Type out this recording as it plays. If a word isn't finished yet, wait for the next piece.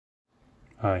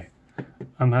Hi,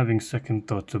 I'm having second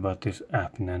thoughts about this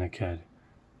app nanoCAD.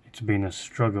 It's been a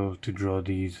struggle to draw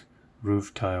these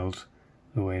roof tiles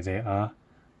the way they are.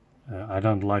 I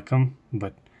don't like them,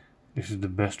 but this is the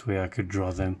best way I could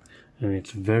draw them, and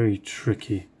it's very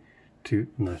tricky to...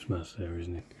 Nice mouse there,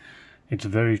 isn't it? It's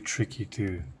very tricky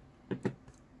to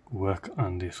work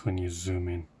on this when you zoom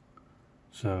in.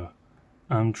 So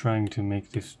I'm trying to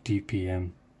make this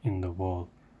DPM in the wall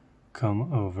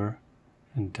come over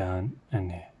and down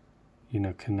and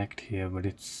connect here, but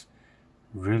it's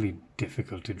really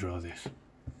difficult to draw this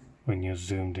when you're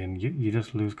zoomed in. You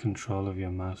just lose control of your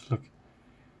mouse. Look,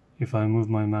 if I move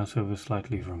my mouse over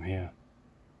slightly from here,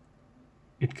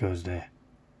 it goes there.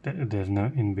 There's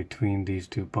no in between these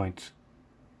 2 points,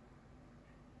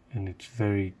 and it's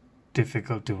very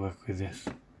difficult to work with this.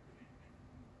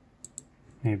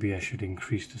 Maybe I should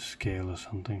increase the scale or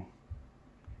something.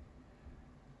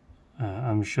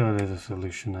 I'm sure there's a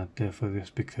solution out there for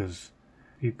this, because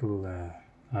people are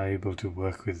able to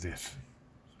work with this.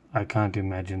 I can't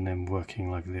imagine them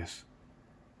working like this.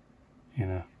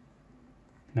 There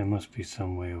must be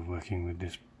some way of working with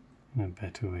this in a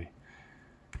better way.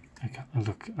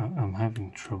 Look, I'm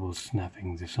having trouble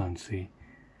snapping this on, see?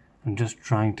 I'm just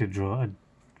trying to draw a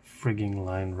frigging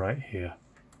line right here.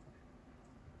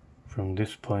 From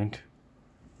this point,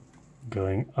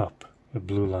 going up, a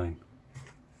blue line.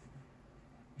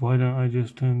 Why don't I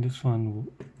just turn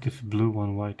this blue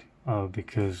one white? Oh,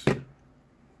 because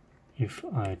if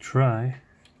I try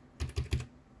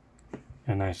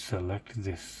and I select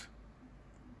this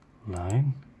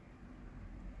line,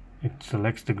 it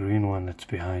selects the green one that's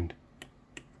behind.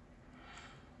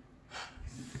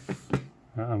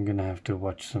 I'm gonna have to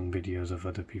watch some videos of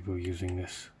other people using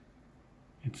this.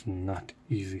 It's not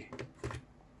easy.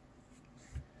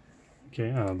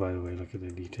 Okay, by the way, look at the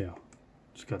detail.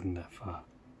 It's gotten that far.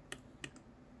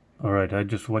 Alright, I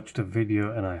just watched a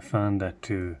video and I found that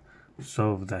to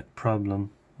solve that problem,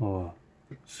 or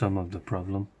some of the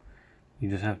problem,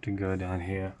 you just have to go down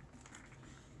here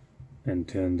and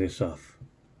turn this off.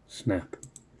 Snap.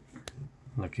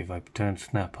 Like if I turn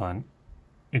snap on,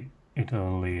 it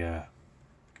only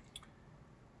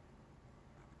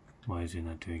why is it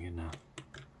not doing it now?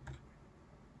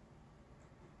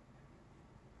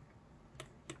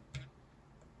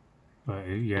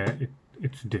 Yeah,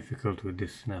 it's difficult with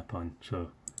this snap on,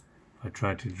 so if I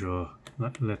try to draw,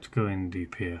 let's go in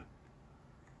deep here,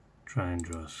 try and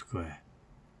draw a square.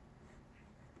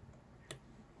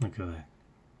 Look at that,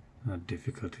 how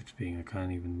difficult it's being. I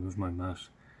can't even move my mouse.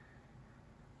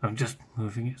 I'm just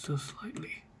moving it so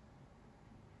slightly.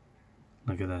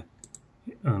 Look at that,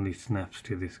 it only snaps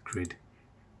to this grid.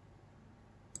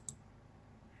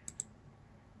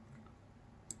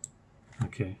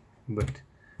 Okay, but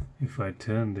if I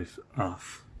turn this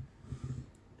off,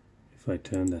 if I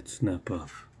turn that snap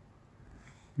off,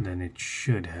 then it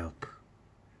should help.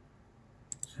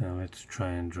 So let's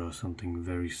try and draw something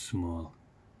very small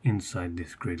inside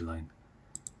this grid line.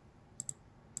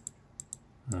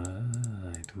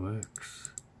 It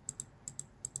works.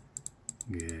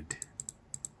 Good.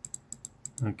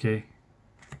 Okay.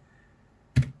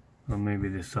 Well, maybe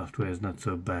this software is not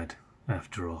so bad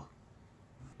after all.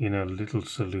 Little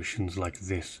solutions like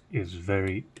this it's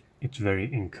very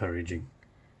encouraging,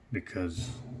 because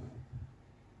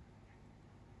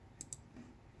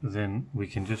then we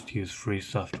can just use free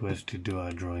softwares to do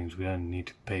our drawings. We don't need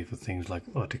to pay for things like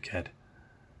AutoCAD,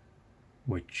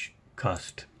 which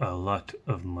cost a lot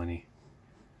of money,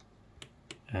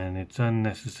 and it's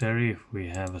unnecessary if we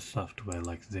have a software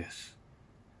like this.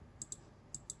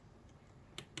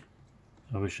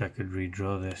 I wish I could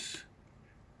redraw this,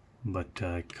 but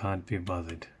I can't be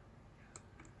bothered.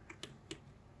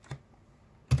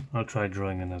 I'll try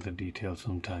drawing another detail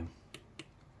sometime.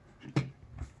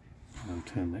 I'll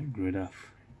turn that grid off.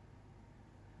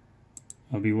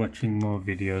 I'll be watching more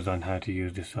videos on how to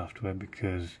use this software,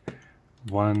 because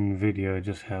one video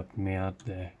just helped me out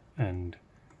there and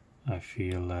I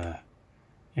feel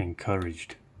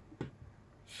encouraged.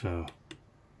 So,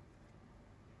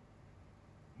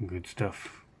 good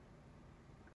stuff.